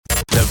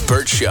The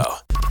Burt Show.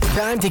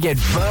 Time to get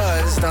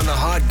buzzed on the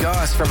hot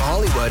goss from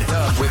Hollywood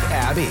with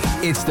Abby.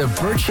 It's the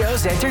Burt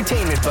Show's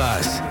Entertainment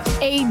Buzz.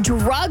 A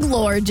drug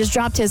lord just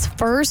dropped his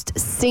first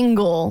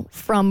single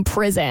from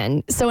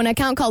prison. So an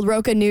account called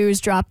Roca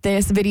News dropped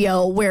this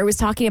video where it was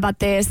talking about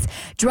this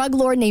drug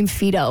lord named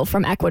Fido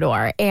from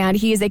Ecuador. And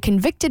he is a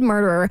convicted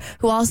murderer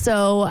who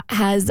also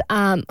has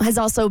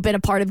also been a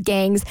part of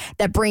gangs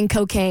that bring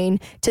cocaine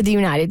to the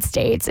United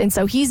States. And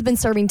so he's been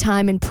serving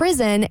time in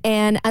prison.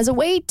 And as a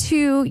way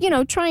to,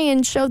 try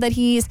and show that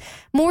he's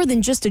more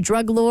than just a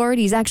drug lord,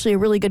 he's actually a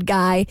really good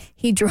guy,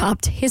 he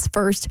dropped his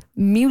first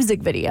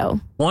music video.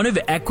 One of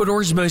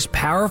Ecuador's most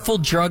powerful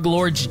drug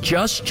lords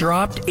just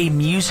dropped a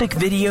music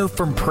video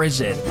from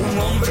prison. Un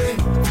hombre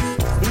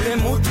de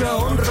mucha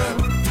honra,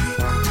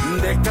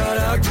 de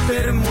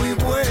carácter muy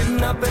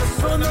buena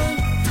persona,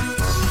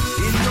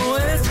 y no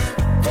es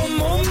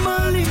como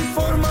mal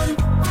informan,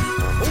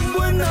 un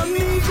buen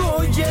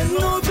amigo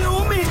lleno de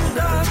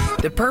humildad.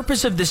 The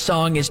purpose of the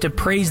song is to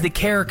praise the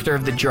character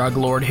of the drug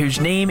lord,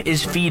 whose name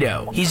is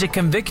Fido. He's a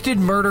convicted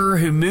murderer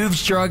who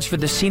moves drugs for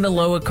the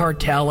Sinaloa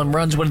cartel and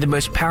runs one of the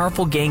most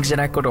powerful gangs in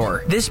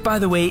Ecuador. This, by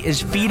the way,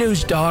 is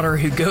Fido's daughter,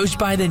 who goes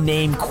by the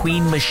name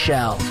Queen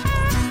Michelle.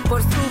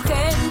 Por su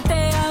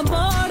gente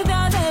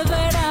aborda de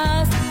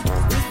veras,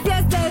 si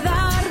es de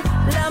dar,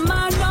 la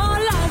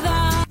mano la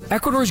da.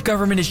 Ecuador's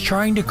government is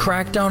trying to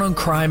crack down on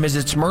crime as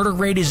its murder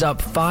rate is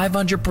up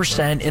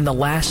 500% in the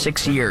last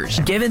 6 years.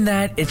 Given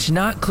that, it's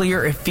not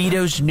clear if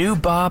Fido's new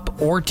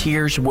bop or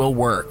Tears will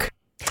work.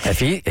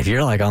 If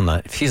you're like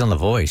if he's on The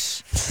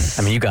Voice,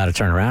 you got to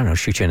turn around and he'll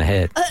shoot you in the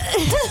head.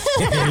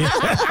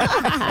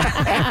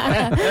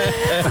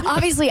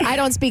 Obviously, I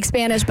don't speak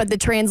Spanish, but the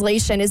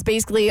translation is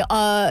basically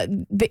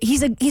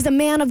he's a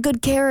man of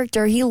good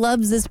character. He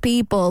loves his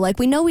people. Like,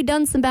 we know he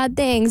done some bad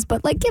things,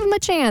 but give him a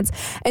chance.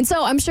 And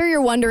so I'm sure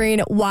you're wondering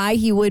why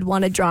he would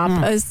want to drop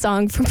a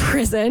song from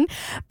prison.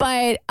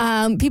 But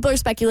people are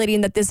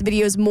speculating that this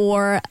video is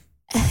more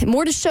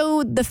to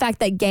show the fact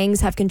that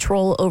gangs have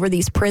control over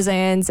these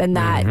prisons and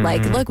that,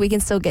 look, we can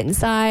still get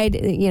inside.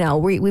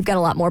 We've got a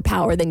lot more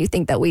power than you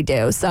think that we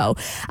do. So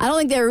I don't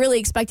think they were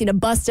really expecting to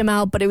bust him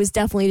out, but it was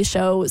definitely to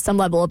show some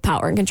level of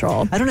power and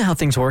control. I don't know how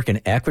things work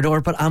in Ecuador,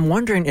 but I'm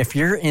wondering if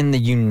you're in the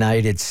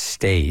United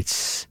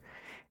States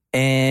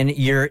and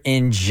you're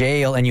in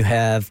jail and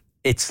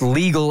it's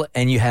legal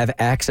and you have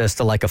access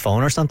to a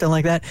phone or something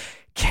like that,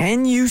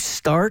 can you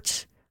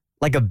start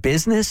a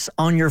business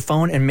on your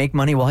phone and make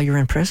money while you're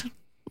in prison?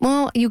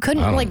 Well, you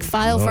couldn't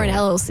file for an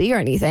LLC or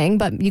anything,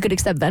 but you could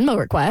accept Venmo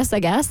requests, I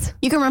guess.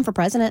 You can run for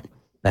president.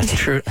 That's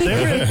true. We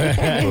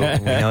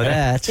know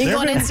that. You can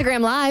go on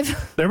Instagram Live.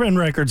 There have been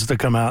records that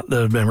come out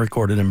that have been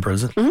recorded in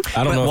prison. Mm-hmm.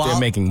 I don't know if they're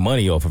making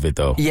money off of it,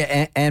 though.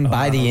 Yeah, and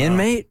by the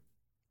inmate?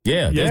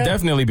 Yeah, there's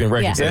definitely been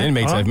records that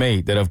inmates have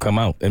made that have come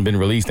out and been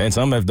released, and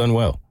some have done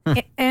well.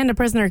 And a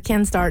prisoner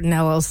can start an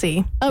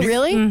LLC. Oh,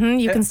 really? Mm-hmm.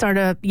 You can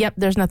start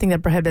there's nothing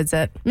that prohibits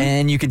it.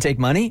 And you can take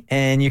money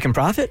and you can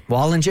profit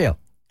while in jail.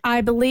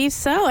 I believe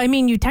so.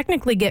 You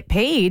technically get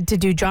paid to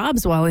do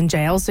jobs while in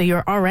jail, so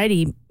you're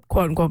already,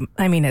 quote unquote,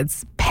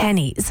 it's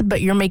pennies,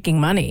 but you're making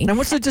money. And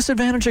what's the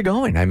disadvantage of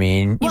going?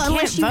 You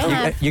can't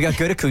vote. You got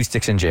good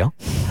acoustics in jail.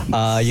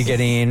 You're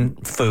getting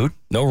food.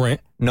 No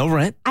rent.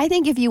 I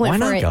think if you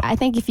went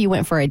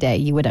for a day,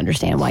 you would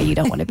understand why you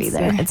don't want to be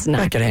there. It's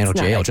not. I could handle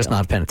jail, just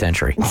not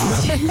penitentiary.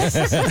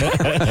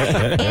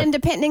 And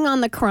depending on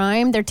the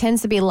crime, there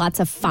tends to be lots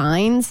of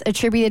fines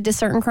attributed to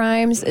certain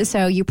crimes.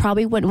 So you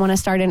probably wouldn't want to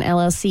start an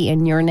LLC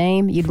in your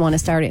name. You'd want to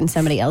start it in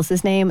somebody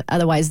else's name.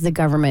 Otherwise, the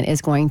government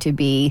is going to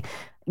be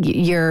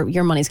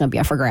your money's going to be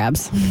up for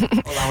grabs.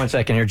 Hold on one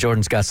second here.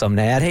 Jordan's got something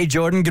to add. Hey,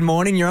 Jordan. Good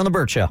morning. You're on the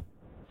Burt Show.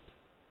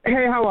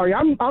 Hey, how are you?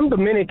 I'm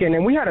Dominican,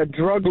 and we had a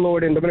drug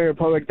lord in the Dominican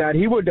Republic that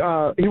he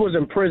was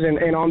in prison,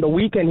 and on the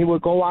weekend he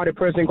would go out of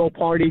prison, go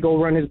party,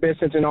 go run his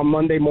business, and on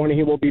Monday morning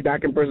he will be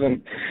back in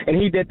prison. And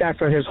he did that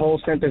for his whole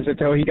sentence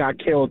until he got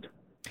killed.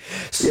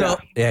 So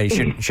he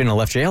shouldn't have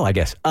left jail, I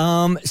guess.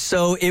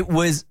 So it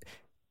was.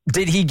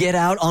 Did he get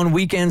out on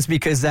weekends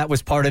because that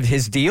was part of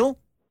his deal?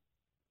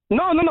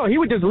 No. He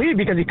would just leave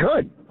because he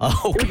could. Okay.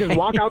 He would just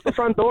walk out the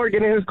front door,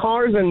 get in his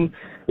cars, and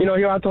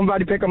he'll have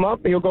somebody pick him up.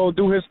 He'll go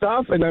do his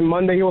stuff, and then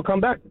Monday he will come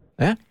back.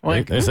 Yeah,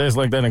 they say it's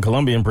like that in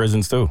Colombian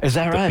prisons too. Is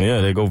that right?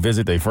 Yeah, they go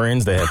visit their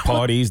friends. They have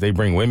parties. They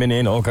bring women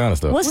in, all kind of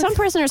stuff. Well, some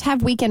prisoners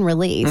have weekend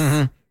release.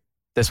 Mm-hmm.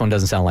 This one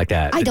doesn't sound like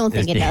that. I don't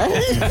think it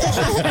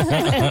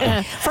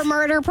does. For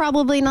murder,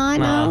 probably not,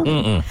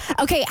 no.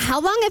 Okay,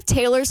 how long have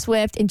Taylor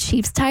Swift and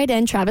Chiefs tight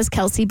end Travis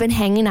Kelce been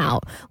hanging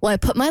out? Well, I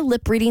put my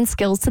lip reading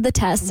skills to the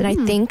test, and I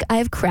think I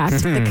have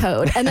cracked the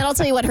code. And then I'll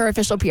tell you what her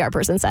official PR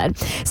person said.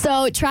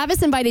 So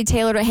Travis invited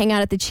Taylor to hang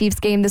out at the Chiefs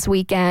game this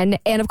weekend.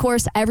 And, of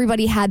course,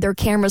 everybody had their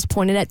cameras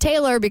pointed at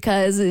Taylor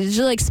because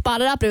she,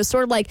 spotted up. It was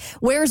sort of like,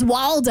 where's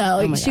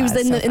Waldo? She was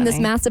in this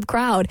massive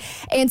crowd.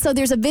 And so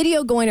there's a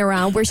video going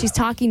around where she's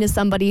talking to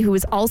somebody who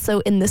was also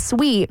in the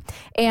suite,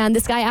 and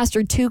this guy asked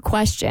her 2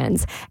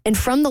 questions, and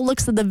from the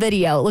looks of the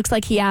video, it looks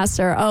like he asked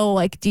her,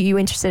 do you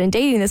interested in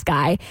dating this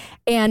guy?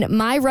 And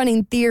my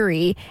running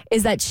theory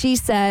is that she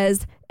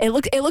says, It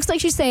looks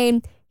like she's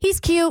saying, he's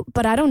cute,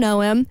 but I don't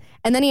know him.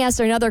 And then he asks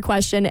her another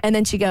question, and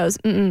then she goes,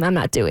 I'm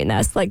not doing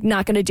this. Like,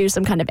 not going to do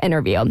some kind of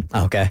interview.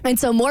 Okay. And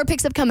so more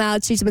pics have come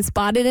out. She's been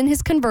spotted in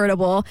his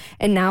convertible,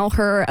 and now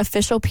her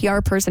official PR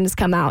person has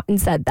come out and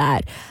said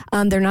that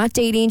they're not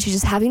dating. She's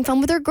just having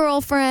fun with her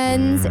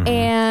girlfriends,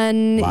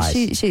 and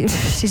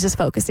she's just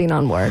focusing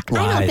on work.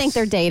 I don't think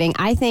they're dating.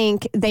 I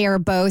think they are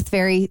both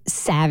very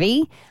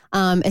savvy.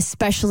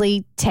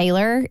 Especially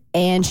Taylor,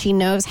 and she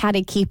knows how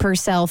to keep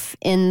herself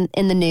in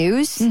the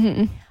news.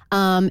 Mm-hmm.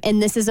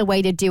 And this is a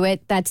way to do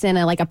it that's in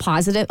a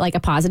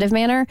positive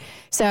manner.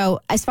 So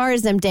as far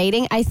as them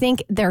dating, I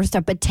think there's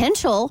a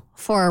potential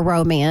for a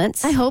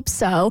romance. I hope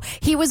so.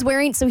 He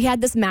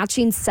had this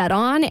matching set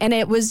on, and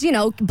it was,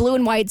 blue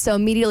and white. So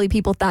immediately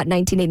people thought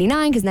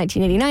 1989 because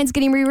 1989 is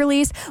getting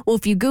re-released. Well,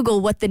 if you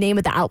Google what the name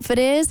of the outfit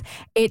is,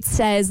 it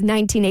says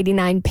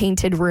 1989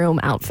 painted room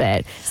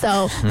outfit.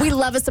 So we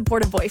love a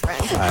supportive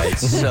boyfriend. All right,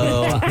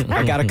 so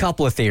I got a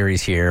couple of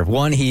theories here.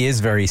 One, he is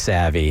very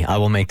savvy. I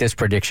will make this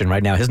prediction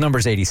right now. His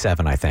number's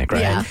 87, I think,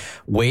 right? Yeah.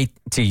 Wait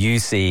till you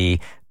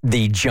see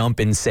the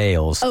jump in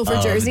sales for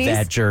of jerseys?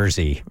 that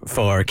jersey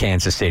for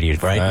Kansas City,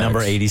 right? Nice.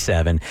 Number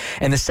 87.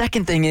 And the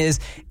second thing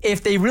is,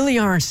 if they really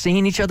aren't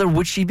seeing each other,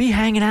 would she be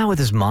hanging out with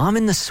his mom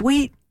in the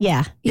suite?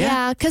 Yeah.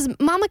 Yeah, because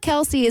Mama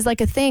Kelce is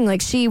like a thing.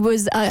 Like, she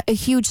was a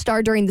huge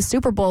star during the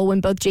Super Bowl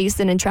when both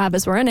Jason and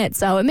Travis were in it.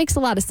 So it makes a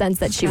lot of sense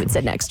that she would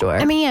sit next to her.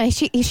 I mean,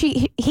 yeah,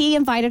 he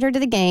invited her to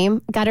the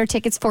game, got her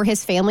tickets for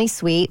his family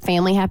suite.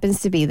 Family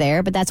happens to be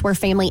there, but that's where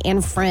family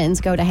and friends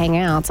go to hang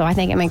out. So I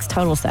think it makes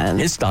total sense.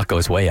 His stock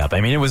goes way up.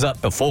 I mean, it was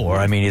up before.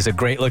 I mean, he's a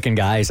great-looking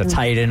guy. He's a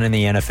tight end in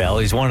the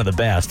NFL. He's one of the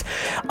best.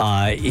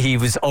 He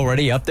was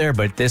already up there,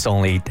 but this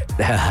only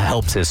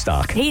helps his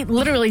stock. He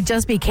literally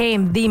just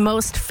became the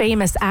most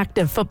famous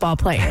active football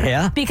player.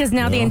 Yeah? Because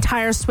now the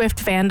entire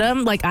Swift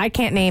fandom, like, I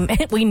can't name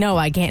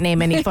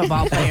any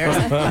football players.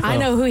 I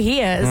know who he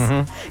is.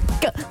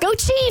 Go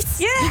Chiefs!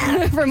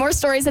 Yeah! For more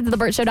stories, head to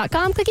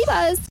thebertshow.com. Clicky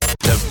Buzz.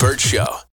 The Burt Show.